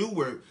that. They knew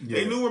where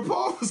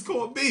Paul was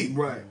going to be.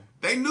 Right.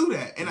 They knew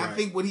that. And I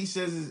think what he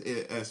says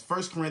is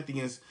 1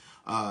 Corinthians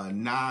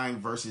 9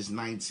 verses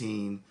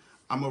 19.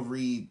 I'm going to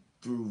read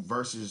through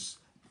verses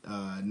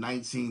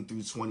 19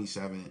 through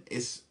 27.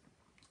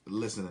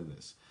 Listen to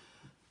this.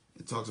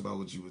 It talks about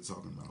what you were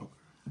talking about.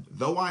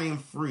 Though I am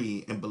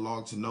free and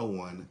belong to no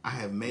one, I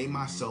have made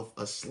myself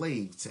a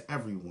slave to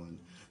everyone,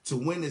 to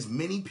win as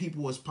many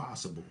people as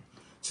possible.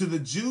 To the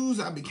Jews,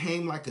 I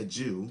became like a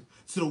Jew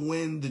to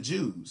win the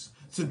Jews.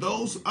 To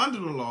those under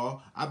the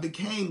law, I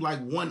became like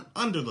one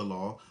under the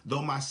law,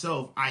 though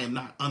myself I am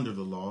not under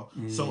the law,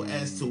 so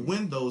as to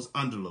win those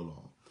under the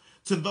law.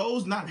 To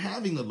those not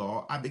having the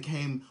law, I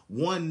became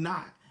one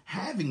not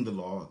having the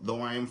law,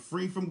 though I am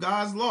free from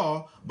God's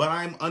law, but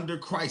I am under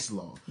Christ's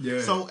law.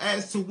 Yeah. So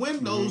as to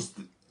win those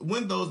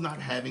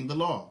not having the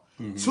law.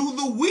 To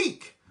the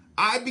weak,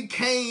 I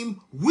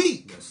became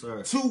weak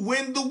to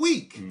win the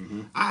weak.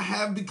 I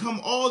have become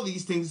all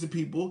these things to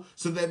people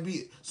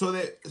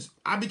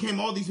I became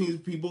all these things to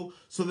people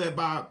so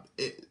that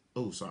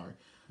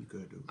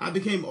I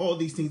became all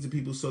these things to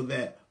people so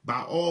that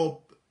by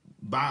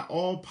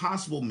all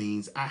possible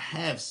means I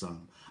have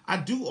some. I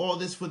do all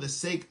this for the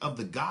sake of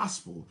the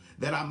gospel,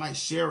 that I might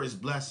share his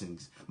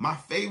blessings. My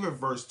favorite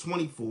verse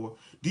 24.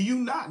 Do you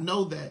not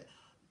know that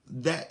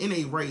in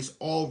a race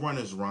all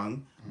runners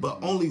run, but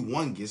only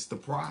one gets the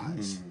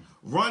prize?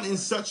 Run in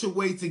such a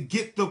way to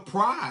get the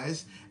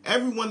prize.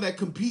 Everyone that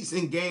competes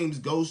in games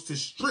goes to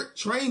strict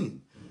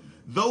training.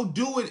 Though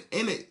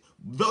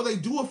they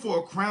do it for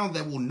a crown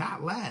that will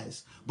not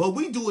last, but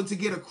we do it to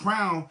get a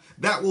crown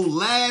that will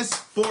last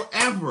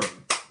forever.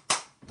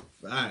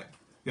 Right.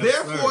 Yes,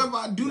 therefore, if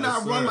I do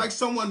not run like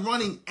someone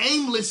running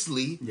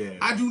aimlessly,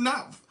 I do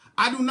not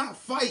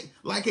fight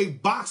like a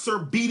boxer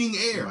beating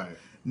air. Right.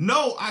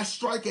 No, I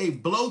strike a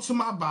blow to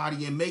my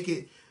body and make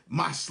it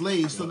my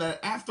slave, so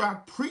that after I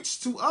preach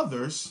to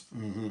others,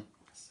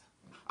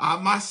 I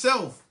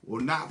myself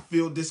will not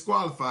feel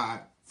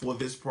disqualified for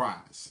this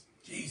prize.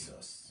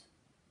 Jesus.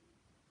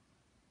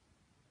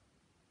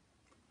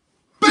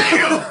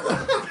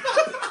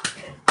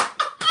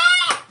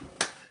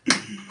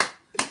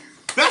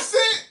 That's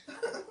it.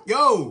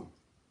 Yo.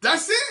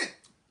 That's it.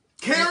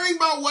 Caring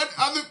about what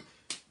other...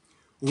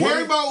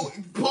 Caring about...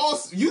 Paul,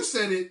 you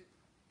said it.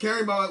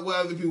 Caring about what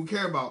other people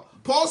care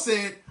about. Paul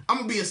said, I'm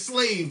going to be a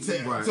slave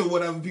to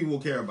what other people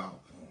care about.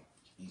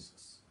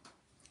 Jesus.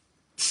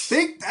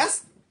 Think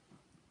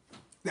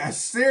that's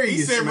serious,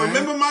 He said, man.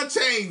 remember my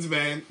chains,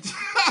 man.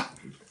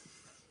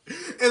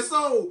 And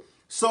so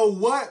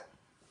what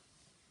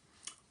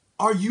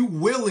are you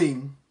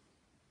willing,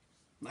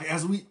 like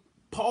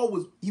Paul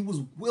was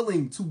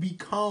willing to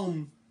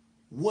become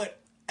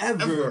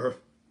whatever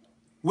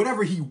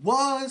he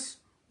was,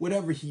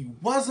 whatever he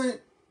wasn't,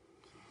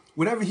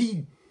 whatever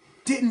he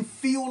didn't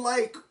feel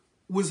like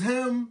was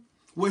him,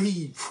 what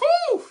he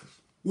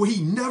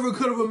never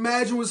could have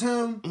imagined was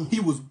him. He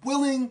was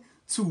willing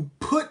to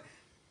put,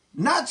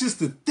 not just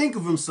to think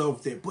of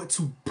himself there, but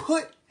to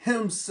put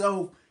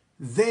himself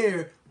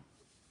there,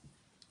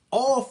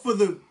 all for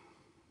the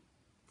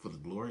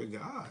glory of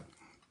God.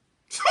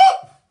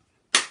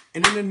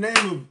 And in the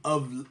name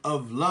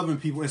of loving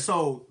people. And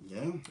so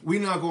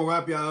we're not gonna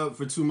wrap y'all up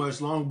for too much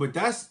long, but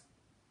that's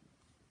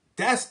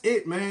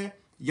it, man.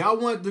 Y'all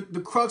want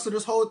the crux of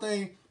this whole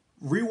thing,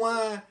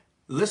 rewind,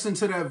 listen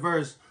to that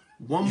verse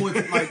one more,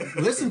 like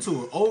listen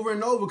to it over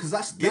and over, because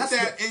that's in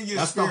your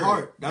that's spirit. the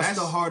heart. That's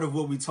the heart of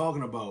what we're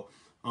talking about.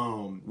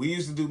 We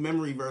used to do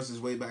memory verses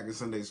way back in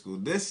Sunday school.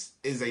 This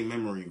is a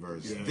memory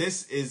verse. Yeah.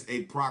 This is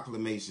a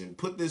proclamation.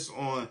 Put this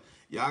on.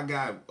 Y'all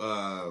got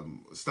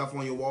stuff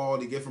on your wall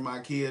to get from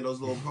IKEA, those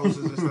little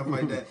posters and stuff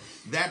like that.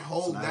 That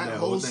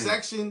whole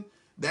section,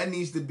 that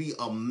needs to be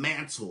a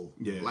mantle.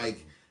 Yeah.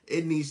 Like,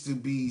 it needs to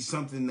be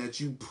something that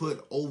you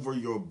put over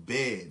your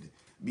bed.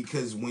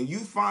 Because when you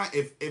find,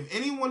 if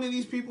any one of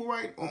these people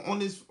right on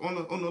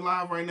the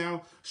live right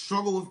now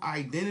struggle with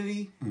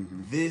identity,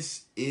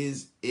 this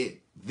is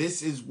it.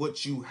 This is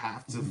what you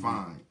have to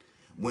find.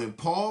 When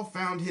Paul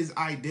found his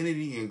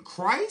identity in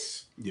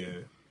Christ,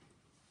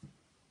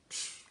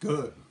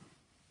 good.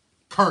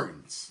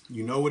 Curtains.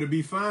 You know where to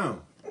be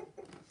found.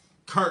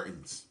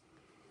 Curtains.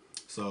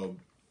 So,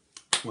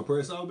 my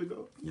prayer shall be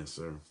go. Yes,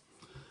 sir.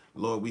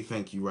 Lord, we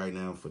thank you right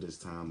now for this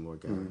time, Lord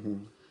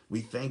God. We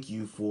thank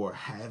you for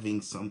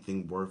having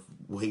something worth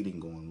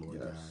waiting on, Lord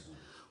God.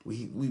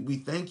 We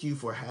thank you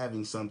for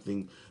having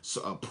something,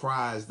 a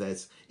prize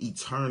that's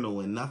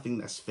eternal and nothing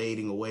that's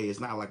fading away. It's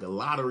not like a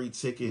lottery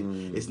ticket.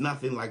 It's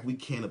nothing like we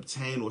can't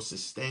obtain or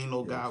sustain,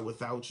 oh God,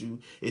 without you.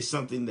 It's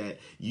something that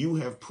you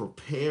have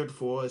prepared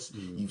for us.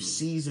 You've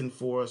seasoned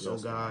for us, oh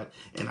God.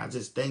 And I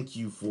just thank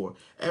you for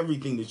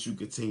everything that you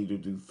continue to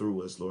do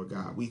through us, Lord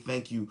God. We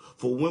thank you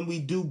for when we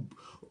do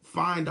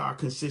find our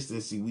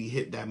consistency, we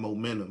hit that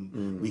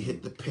momentum, we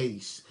hit the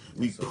pace,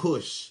 we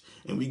push,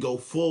 and we go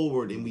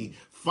forward, and we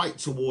fight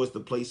towards the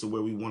place of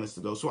where we want us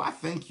to go. So I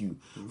thank you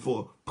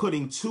for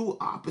putting two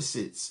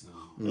opposites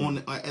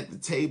on at the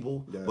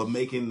table, but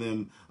making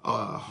them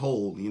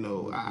whole. You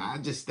know, I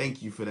just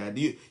thank you for that.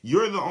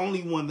 You're the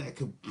only one that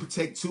could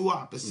take two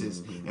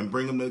opposites and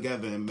bring them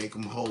together and make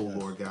them whole,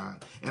 Lord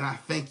God. And I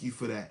thank you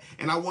for that.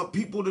 And I want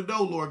people to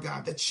know, Lord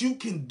God, that you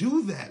can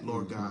do that,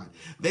 Lord God.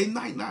 They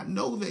might not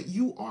know that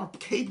you are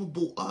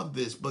capable of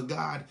this, but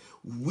God,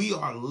 we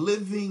are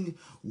living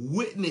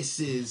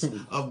witnesses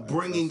of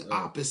bringing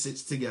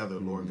opposites together,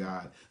 Lord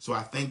God. So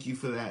I thank you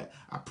for that.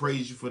 I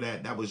praise you for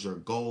that. That was your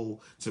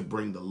goal, to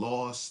bring the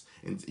lost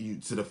and you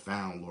to the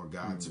found, Lord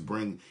God, to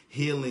bring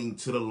healing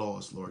to the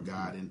lost, Lord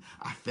God. And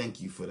I thank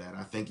you for that.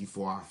 I thank you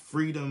for our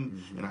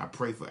freedom, and I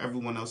pray for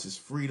everyone else's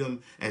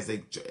freedom as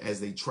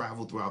they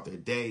travel throughout their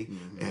day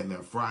and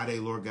their Friday,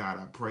 Lord God.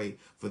 I pray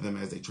for them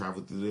as they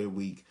travel through their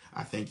week.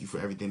 I thank you for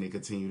everything they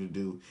continue to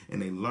do,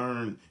 and they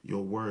learn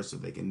your word so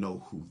they can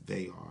know who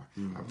they are.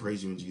 I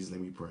praise you in Jesus'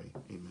 name we pray.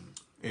 Amen.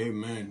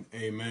 Amen.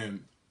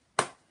 Amen.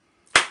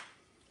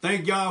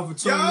 Thank y'all for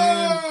tuning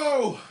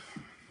in.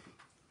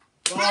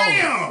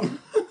 Bam!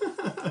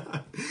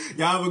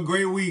 Y'all have a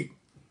great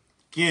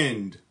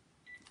weekend.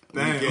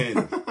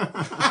 Bam.